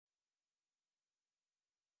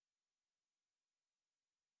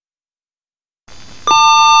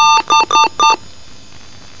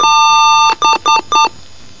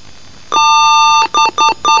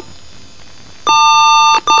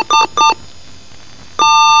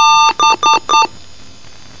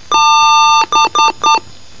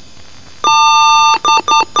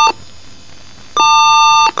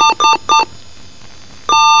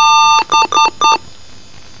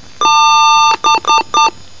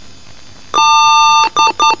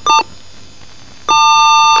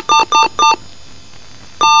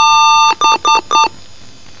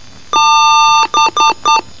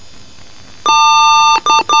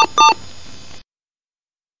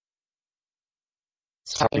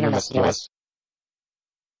Starting MS-DOS.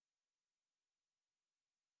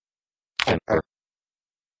 Enter.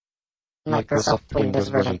 Microsoft Windows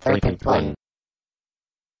version 3.1.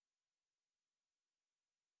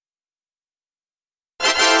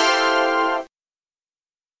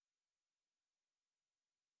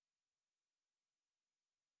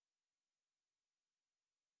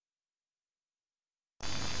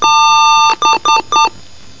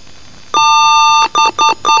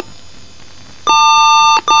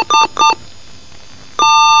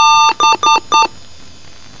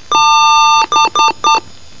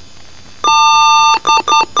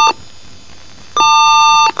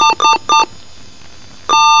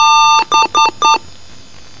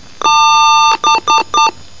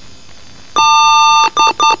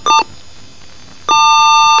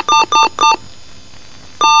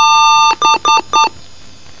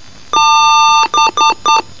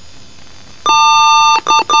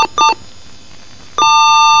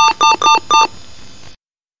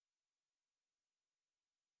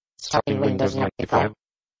 Starting Windows 95.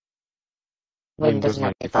 Windows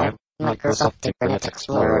 95, Microsoft Internet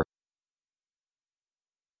Explorer.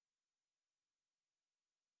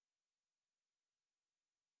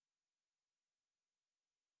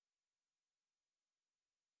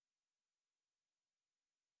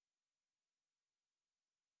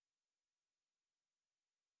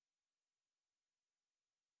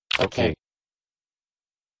 Okay.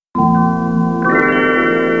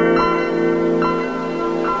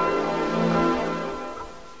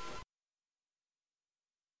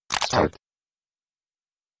 Start.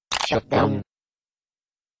 Shutdown.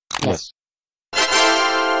 Yes.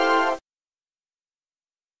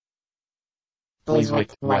 Please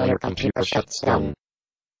wait while your computer shuts down.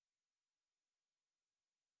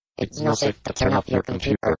 It's not safe to turn off your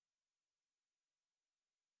computer.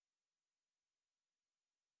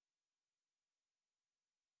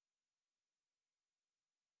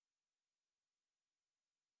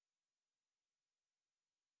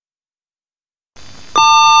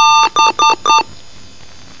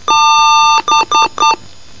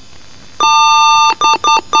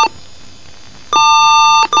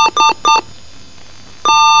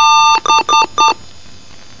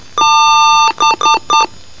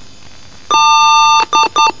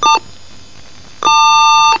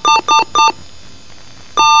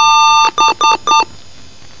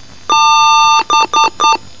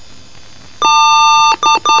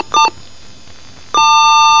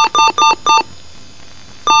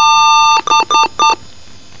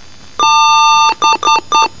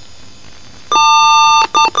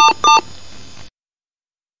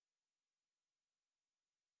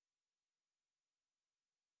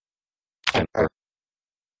 Enter.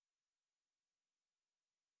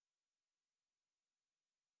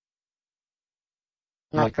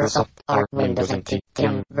 Microsoft R Windows NT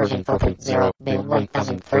TM version 4.0 build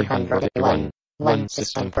 1381. 1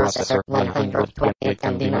 system processor 128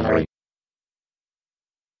 MB memory.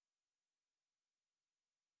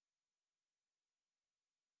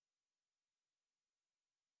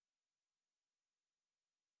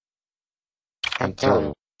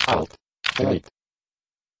 Control Alt Delete.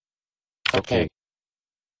 Okay.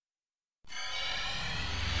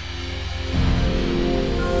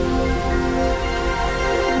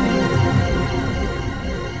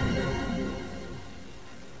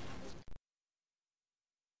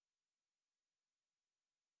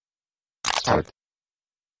 Start.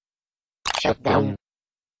 Shutdown.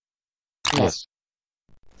 Yes.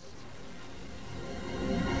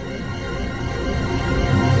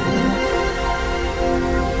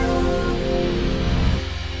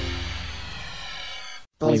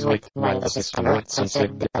 Please wait while the system writes and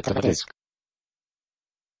save data to the disk.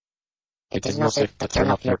 It is not safe to turn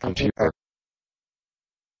off your computer.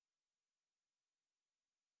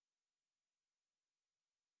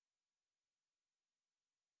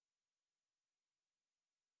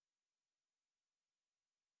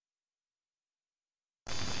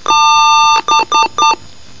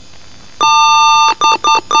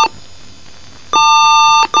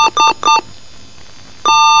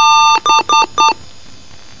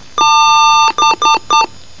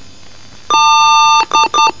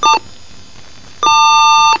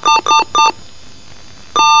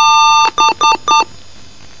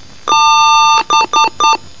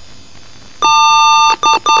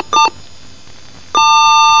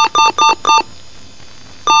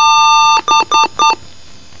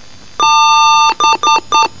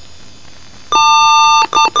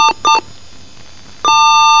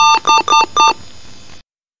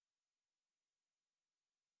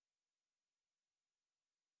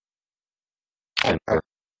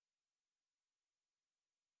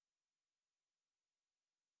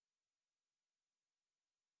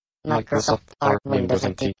 Microsoft R Windows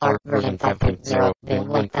NT R version 5.0 build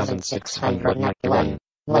 1691.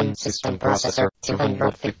 1 system processor,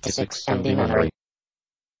 256 MB memory.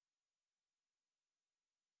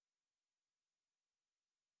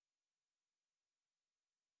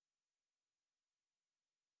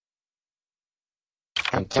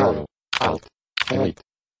 Control Alt Delete.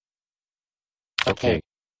 OK.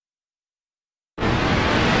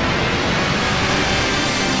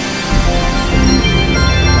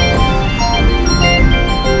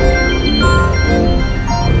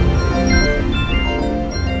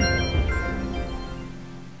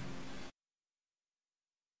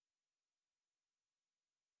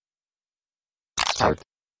 Start.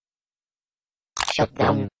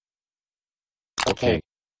 Shutdown. OK.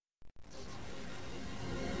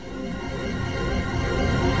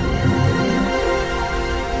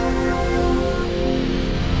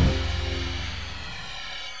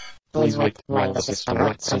 Please wait while the system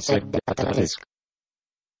writes and save data to the disk.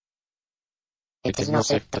 It is now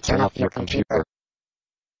safe to turn off your computer.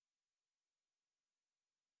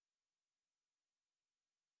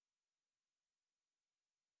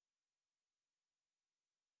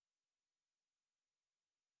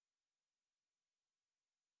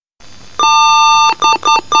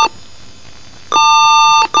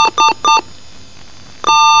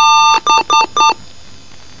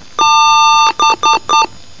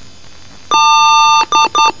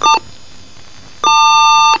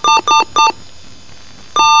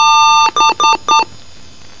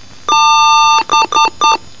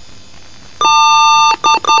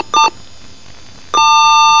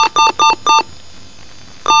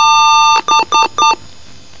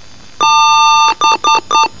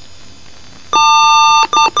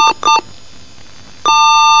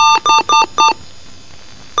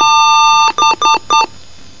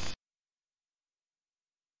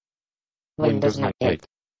 Windows 98.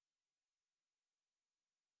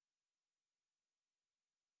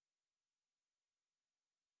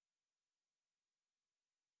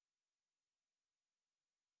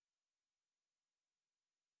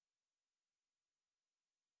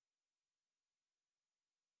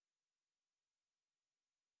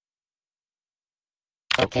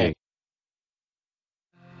 OK.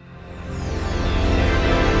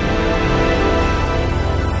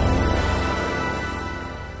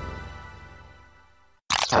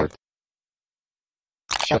 Start.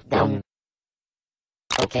 Shutdown.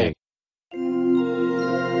 OK.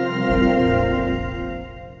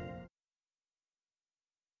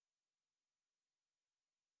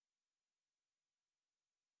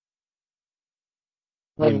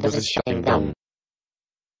 Windows is shutting down.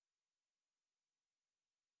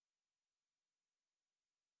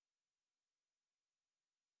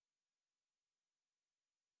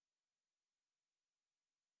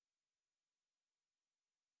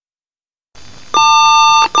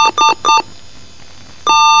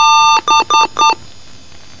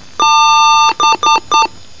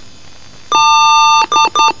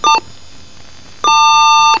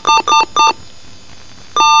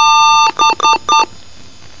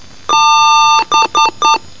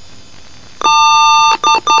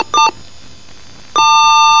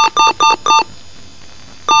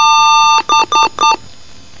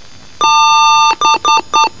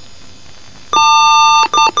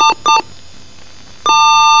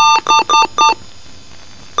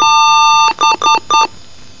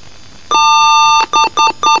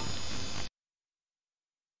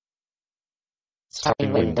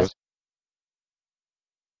 Starting Windows.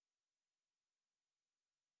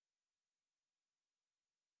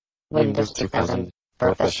 Windows 2000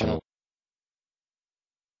 Professional.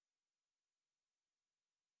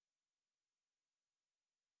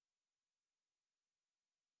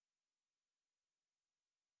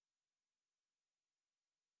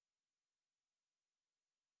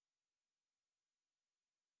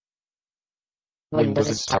 Windows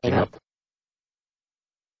is starting up.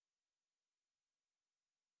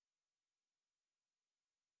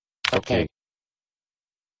 OK.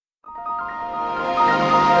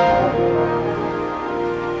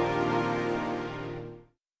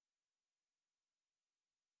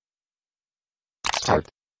 Start.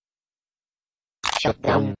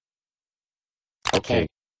 Shutdown. OK.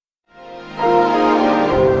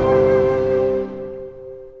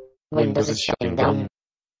 Windows is shutting down.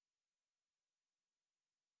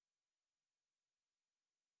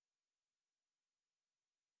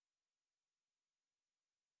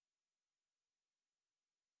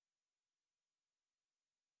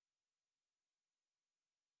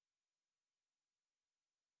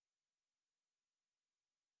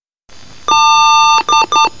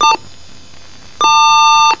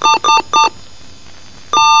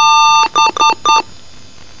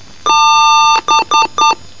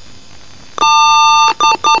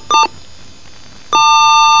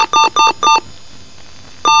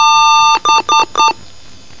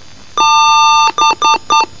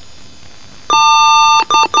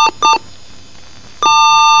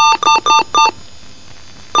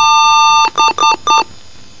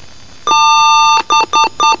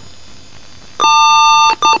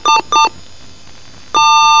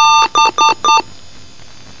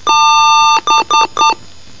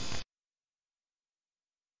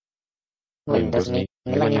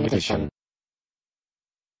 Installation.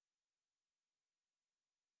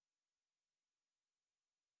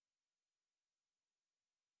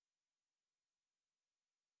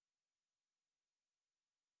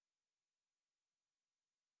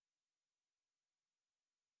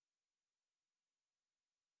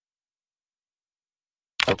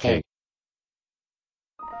 OK.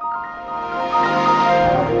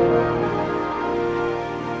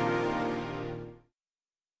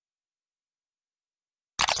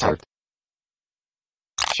 Start.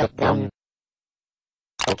 Shutdown.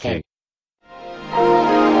 OK.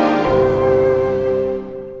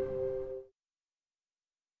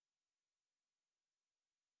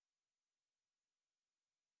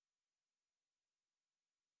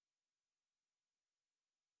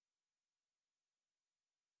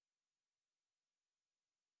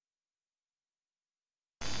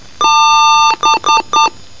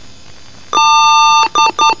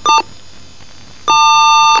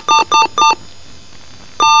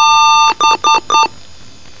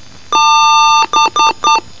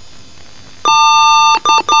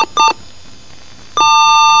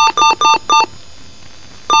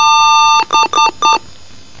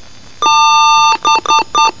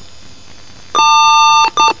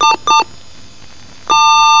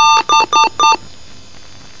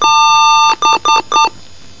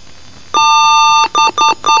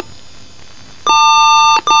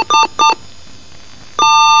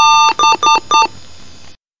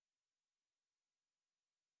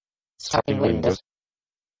 Starting Windows.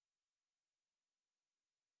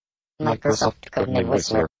 Microsoft Codename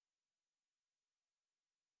Whistler.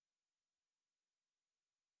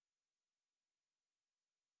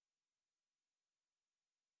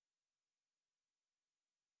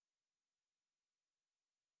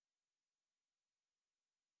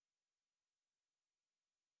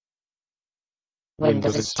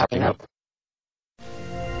 Windows is starting up.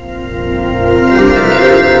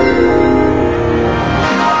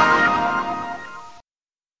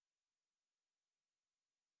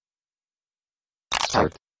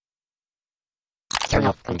 Start. Turn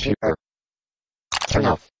off computer. Turn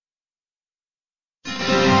off.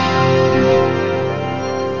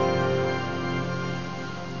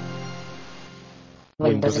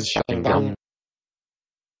 Windows is shutting down.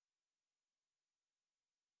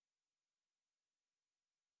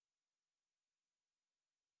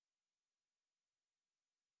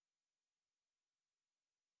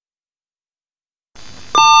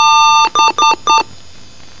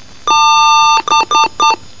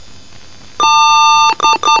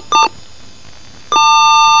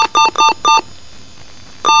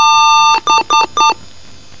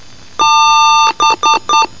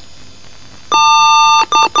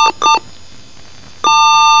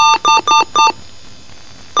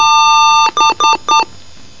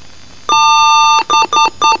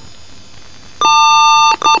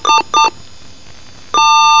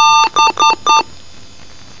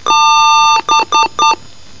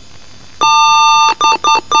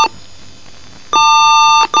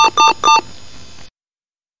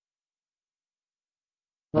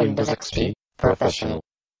 Windows XP Professional.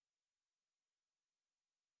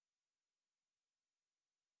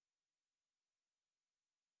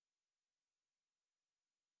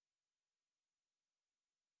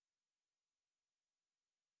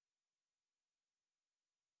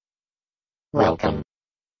 Welcome.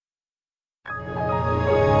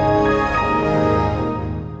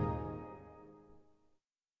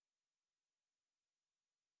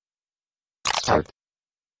 Start.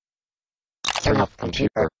 Turn off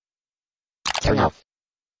computer. Turn off.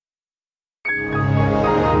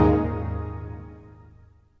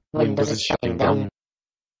 Windows is shutting down.